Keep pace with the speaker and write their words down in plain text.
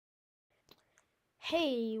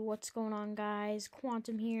Hey, what's going on, guys?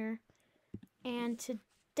 Quantum here, and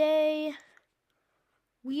today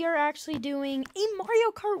we are actually doing a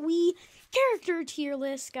Mario Kart Wii character tier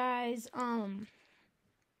list, guys.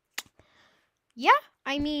 Yeah,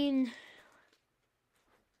 I mean,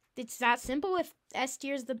 it's that simple. If S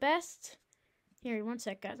tier is the best, here, one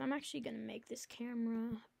sec, guys. I'm actually gonna make this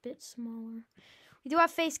camera a bit smaller. We do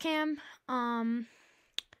have face cam.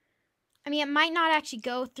 I mean, it might not actually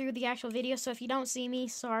go through the actual video, so if you don't see me,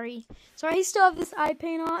 sorry. Sorry, I still have this eye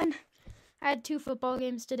paint on. I had 2 football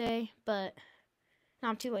games today, but no,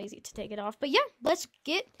 I'm too lazy to take it off. But yeah, let's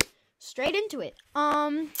get straight into it.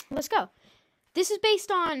 Let's go. This is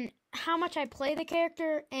based on how much I play the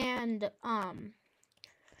character and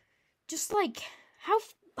just like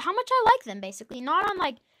how much I like them, basically. Not on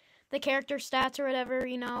like the character stats or whatever,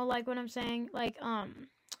 you know, like what I'm saying. Like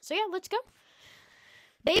so yeah, let's go.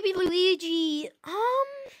 Baby Luigi,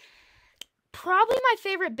 probably my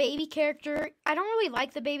favorite baby character. I don't really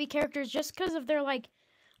like the baby characters just because of their, like,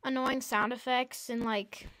 annoying sound effects and,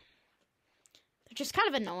 like, they're just kind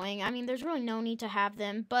of annoying. I mean, there's really no need to have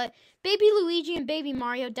them, but Baby Luigi and Baby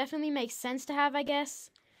Mario definitely makes sense to have, I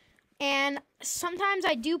guess. And sometimes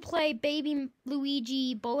I do play Baby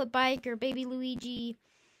Luigi Bullet Bike or Baby Luigi,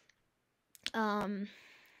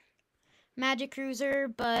 Magic Cruiser,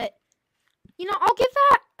 but you know, I'll give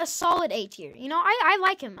that a solid A tier. You know, I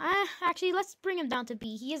like him. Actually, let's bring him down to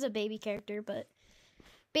B. He is a baby character, but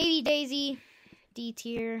Baby Daisy, D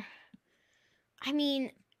tier. I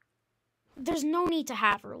mean, there's no need to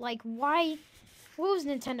have her. Like, why? What was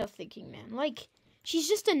Nintendo thinking, man? Like, she's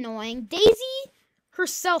just annoying. Daisy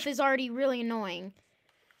herself is already really annoying.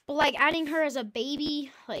 But, like, adding her as a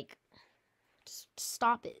baby, like, just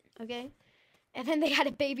stop it, okay? And then they had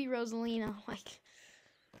a baby Rosalina. Like,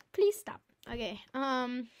 please stop. Okay,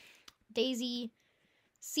 Daisy,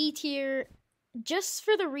 C tier, just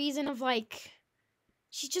for the reason of, like,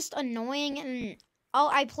 she's just annoying, and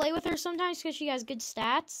I play with her sometimes because she has good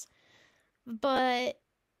stats, but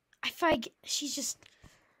I feel like she's just,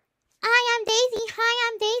 hi, I'm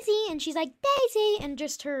Daisy, and she's like, Daisy, and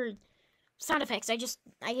just her sound effects, I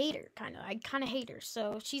hate her, I kind of hate her,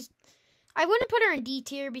 so I wouldn't put her in D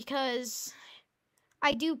tier because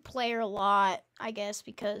I do play her a lot, I guess,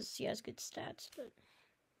 because she has good stats. But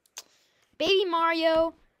Baby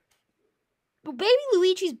Mario, Baby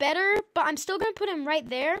Luigi's better, but I'm still going to put him right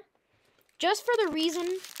there. Just for the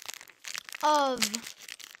reason of,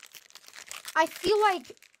 I feel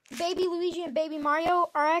like Baby Luigi and Baby Mario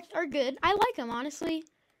are good. I like them, honestly.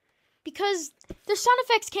 Because their sound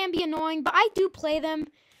effects can be annoying, but I do play them.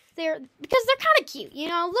 Because they're kind of cute, you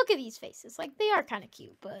know? Look at these faces. Like, they are kind of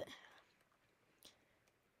cute, but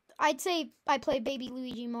I'd say I play Baby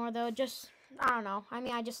Luigi more, though. Just, I don't know. I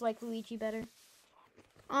mean, I just like Luigi better.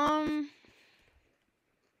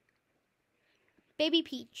 Baby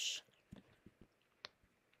Peach.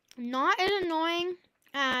 Not as annoying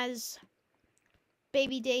as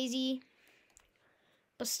Baby Daisy,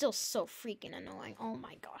 but still so freaking annoying. Oh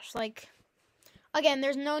my gosh. Like, again,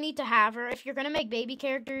 there's no need to have her. If you're going to make baby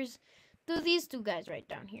characters, do these 2 guys right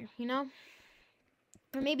down here, you know?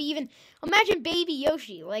 Or maybe even, imagine Baby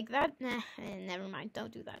Yoshi. Like that, never mind.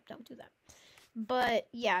 Don't do that. Don't do that. But,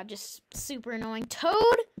 yeah, just super annoying.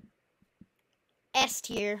 Toad, S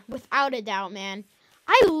tier, without a doubt, man.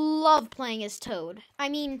 I love playing as Toad. I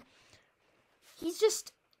mean, he's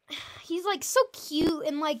like, so cute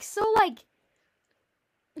and, like, so, like,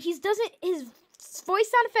 his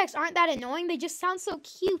voice sound effects aren't that annoying. They just sound so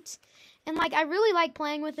cute. And, like, I really like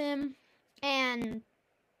playing with him. And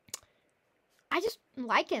I just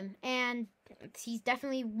like him, and he's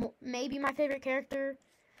definitely maybe my favorite character.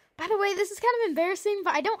 By the way, this is kind of embarrassing,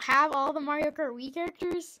 but I don't have all the Mario Kart Wii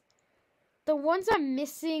characters. The ones I'm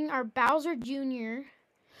missing are Bowser Jr.,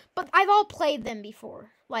 but I've all played them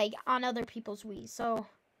before, like, on other people's Wiis. So,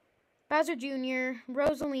 Bowser Jr.,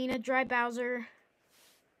 Rosalina, Dry Bowser,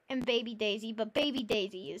 and Baby Daisy. But Baby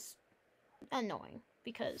Daisy is annoying,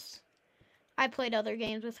 because I played other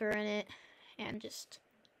games with her in it, and just,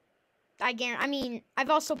 I mean,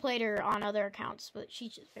 I've also played her on other accounts, but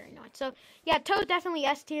she's just very annoying. So, yeah, Toad definitely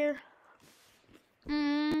S tier.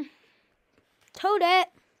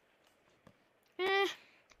 Toadette.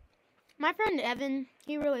 My friend Evan,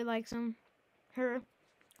 he really likes her.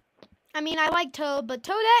 I mean, I like Toad, but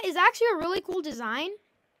Toadette is actually a really cool design.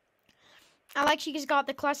 I like she just got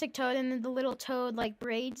the classic Toad and then the little Toad, like,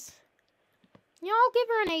 braids. You know, I'll give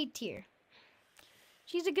her an A tier.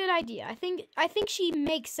 She's a good idea. I think she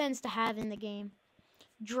makes sense to have in the game.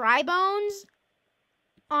 Dry Bones.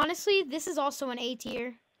 Honestly, this is also an A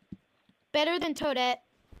tier. Better than Toadette.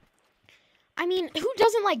 I mean, who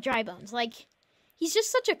doesn't like Dry Bones? Like, he's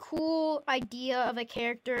just such a cool idea of a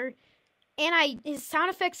character. And his sound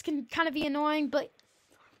effects can kind of be annoying, but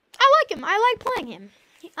I like him. I like playing him.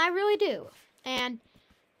 I really do. And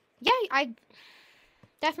yeah, I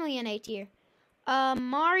definitely an A tier.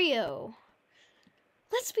 Mario.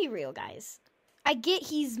 Let's be real, guys. I get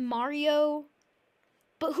he's Mario,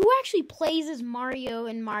 but who actually plays as Mario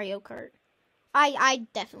in Mario Kart? I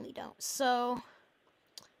definitely don't. So,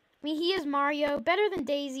 I mean, he is Mario. Better than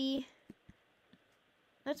Daisy.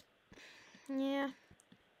 Yeah.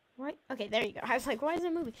 What? Okay, there you go. I was like, why is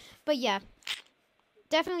it moving? But yeah,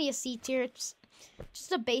 definitely a C tier. It's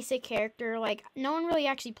just a basic character. Like, no one really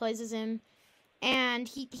actually plays as him. And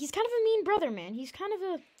he's kind of a mean brother, man. He's kind of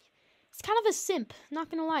a simp.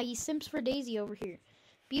 Not gonna lie, he simps for Daisy over here.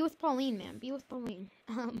 Be with Pauline, man. Be with Pauline.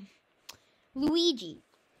 Luigi.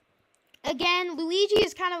 Again, Luigi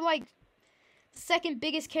is kind of like the second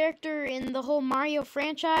biggest character in the whole Mario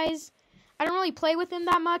franchise. I don't really play with him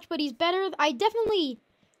that much, but he's better. I definitely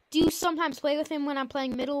do sometimes play with him when I'm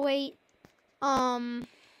playing middleweight.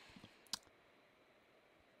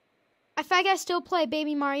 If I guess still play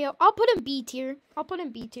Baby Mario, I'll put him B tier.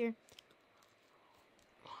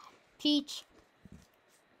 Peach.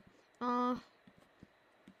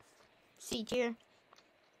 C tier.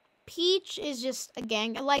 Peach is just,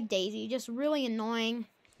 again, like Daisy, just really annoying.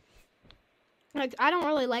 Like, I don't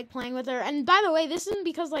really like playing with her. And by the way, this isn't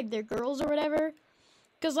because, like, they're girls or whatever.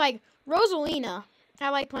 Because, like, Rosalina, I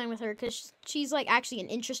like playing with her because she's, like, actually an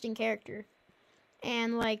interesting character.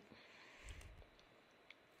 And, like,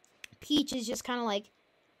 Peach is just kind of, like,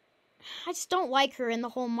 I just don't like her in the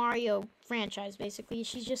whole Mario franchise, basically.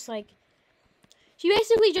 She's just, like, she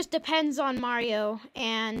basically just depends on Mario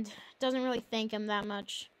and doesn't really thank him that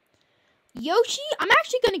much. Yoshi, I'm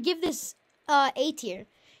actually going to give this A tier.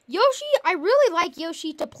 Yoshi, I really like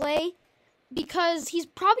Yoshi to play because he's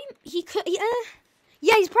probably he's probably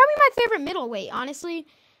my favorite middleweight, honestly.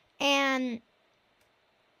 And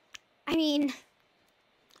I mean,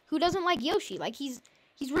 who doesn't like Yoshi? Like he's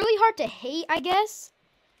really hard to hate, I guess.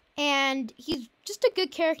 And he's just a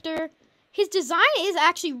good character. His design is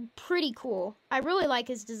actually pretty cool. I really like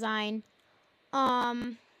his design.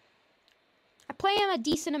 I play him a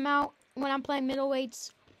decent amount when I'm playing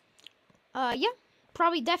middleweights. Yeah.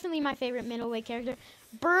 Probably definitely my favorite middleweight character.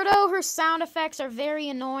 Birdo, her sound effects are very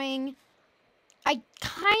annoying. I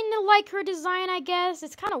kind of like her design, I guess.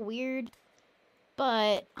 It's kind of weird.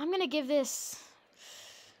 But I'm going to give this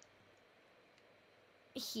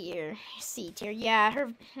here. C tier. Yeah,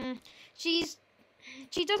 she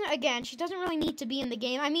doesn't really need to be in the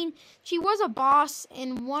game. I mean, she was a boss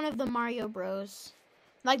in one of the Mario Bros.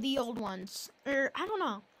 Like the old ones. Or, I don't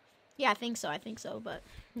know. Yeah, I think so, but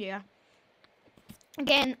yeah.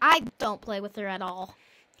 Again, I don't play with her at all.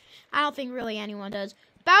 I don't think really anyone does.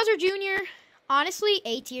 Bowser Jr., honestly,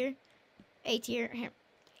 A tier.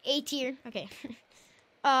 Okay.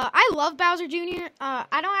 I love Bowser Jr.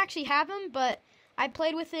 I don't actually have him, but I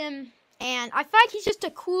played with him, and I feel like he's just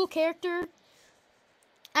a cool character.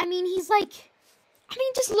 I mean,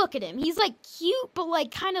 just look at him. He's, like, cute, but,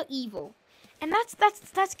 like, kind of evil. And that's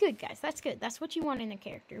good, guys. That's good. That's what you want in a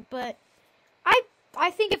character. But I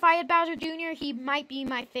think if I had Bowser Jr., he might be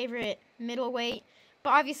my favorite middleweight.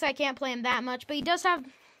 But obviously I can't play him that much. But he does have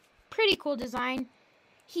pretty cool design.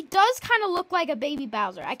 He does kind of look like a baby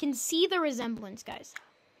Bowser. I can see the resemblance, guys.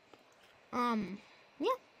 Yeah.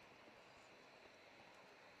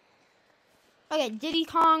 Okay, Diddy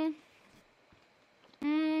Kong.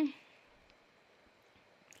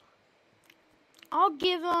 I'll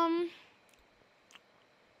give him...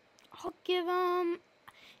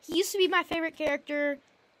 He used to be my favorite character,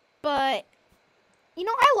 but, you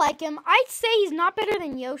know, I like him. I'd say he's not better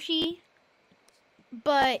than Yoshi,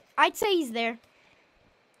 but I'd say he's there.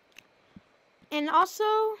 And also,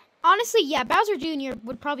 honestly, yeah, Bowser Jr.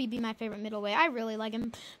 would probably be my favorite middleweight. I really like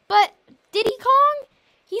him. But Diddy Kong,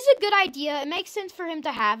 he's a good idea. It makes sense for him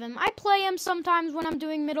to have him. I play him sometimes when I'm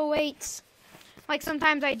doing middleweights. Like,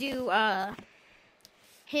 sometimes I do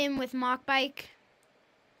him with Mach Bike.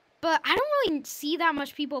 But I don't really see that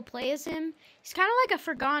much people play as him. He's kind of like a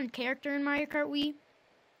forgotten character in Mario Kart Wii.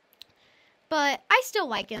 But I still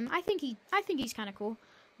like him. I think he's kind of cool.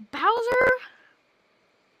 Bowser,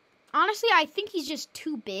 honestly, I think he's just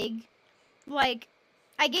too big. Like,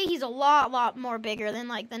 I get he's a lot more bigger than,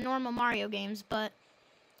 like, the normal Mario games. But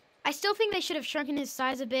I still think they should have shrunken his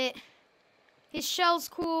size a bit. His shell's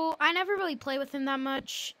cool. I never really play with him that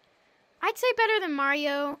much. I'd say better than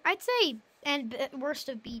Mario. I'd say... And worst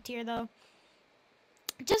of B tier, though.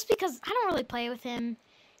 Just because I don't really play with him.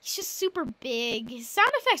 He's just super big. His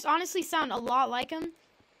sound effects honestly sound a lot like him.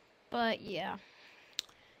 But, yeah.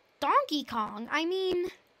 Donkey Kong. I mean,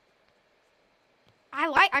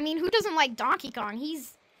 who doesn't like Donkey Kong?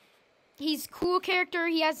 He's cool character.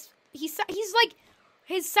 He's like,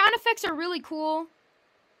 his sound effects are really cool.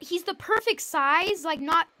 He's the perfect size, like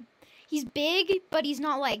he's big, but he's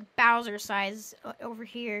not like Bowser size over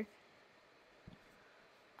here.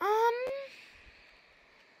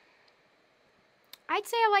 I'd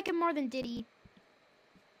say I like him more than Diddy.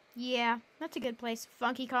 Yeah, that's a good place.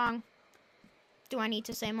 Funky Kong. Do I need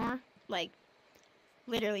to say more? Like,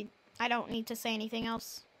 literally, I don't need to say anything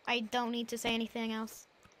else. I don't need to say anything else.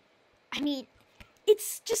 I mean,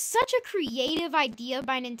 it's just such a creative idea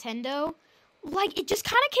by Nintendo. Like, it just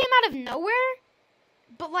kind of came out of nowhere.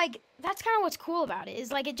 But, like, that's kind of what's cool about it.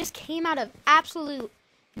 Is, like, it just came out of absolute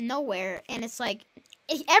nowhere. And it's like,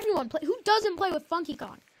 everyone who doesn't play with Funky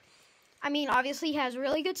Kong? I mean, obviously he has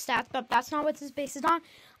really good stats, but that's not what this base is on.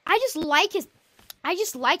 I just like his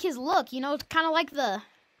look, you know, it's kind of like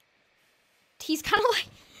he's kind of like,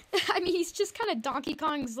 I mean, he's just kind of Donkey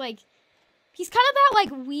Kong's, like, he's kind of that,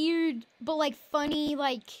 like, weird, but, like, funny,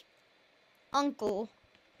 like, uncle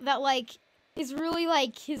that, like, is really,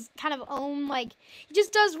 like, his kind of own, like, he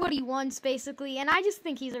just does what he wants, basically, and I just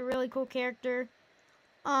think he's a really cool character.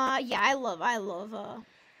 Yeah, I love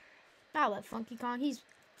Funky Kong.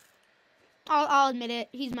 I'll admit it,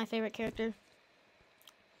 he's my favorite character.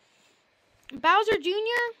 Bowser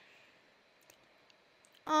Jr.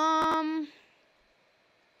 I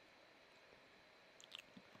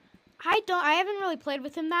haven't really played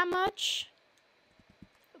with him that much,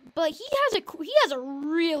 but he has a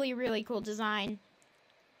really, really cool design.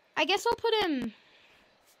 I guess I'll put him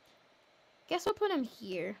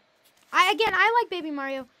here. I like Baby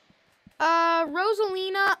Mario.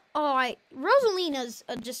 Rosalina. Rosalina's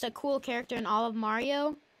just a cool character in all of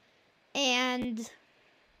Mario, and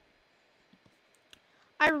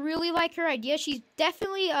I really like her idea. She's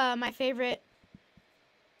definitely my favorite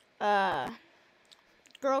girl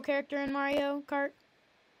character in Mario Kart.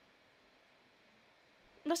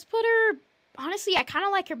 Let's put her. Honestly, I kind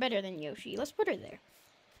of like her better than Yoshi. Let's put her there.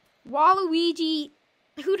 Waluigi.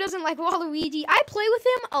 Who doesn't like Waluigi? I play with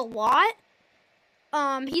him a lot.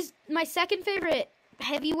 He's my second favorite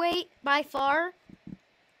heavyweight by far.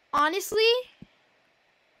 Honestly,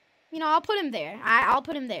 you know, I'll put him there. I'll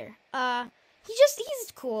put him there.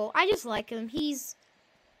 He's cool. I just like him. He's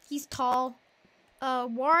tall.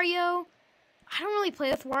 Wario. I don't really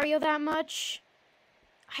play with Wario that much.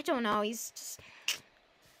 I don't know. I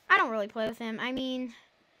don't really play with him. I mean,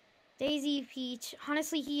 Daisy, Peach.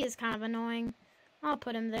 Honestly, he is kind of annoying. I'll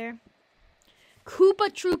put him there.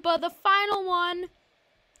 Koopa Troopa, the final one.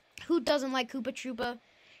 Who doesn't like Koopa Troopa?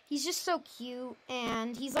 He's just so cute,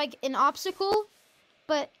 and he's like an obstacle,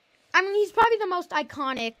 but I mean, he's probably the most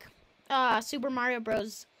iconic Super Mario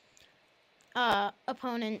Bros.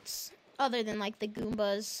 Opponents, other than like the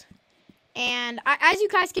Goombas. And as you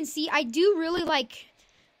guys can see, I do really like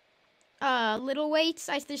little weights.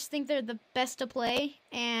 I just think they're the best to play,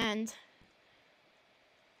 and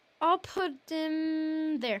I'll put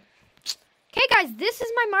them there. Okay, guys, this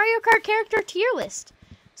is my Mario Kart character tier list.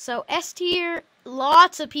 So S tier,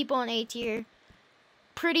 lots of people in A tier,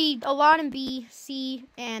 a lot in B, C,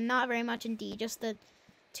 and not very much in D. Just the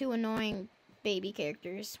two annoying baby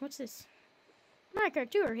characters. What's this? Mario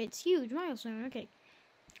Kart Tour hits huge milestone. Okay,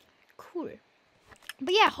 cool.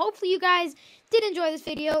 But yeah, hopefully you guys did enjoy this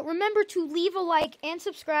video. Remember to leave a like and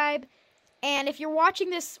subscribe. And if you're watching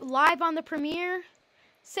this live on the premiere,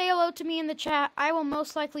 say hello to me in the chat. I will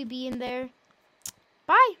most likely be in there.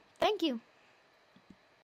 Bye. Thank you.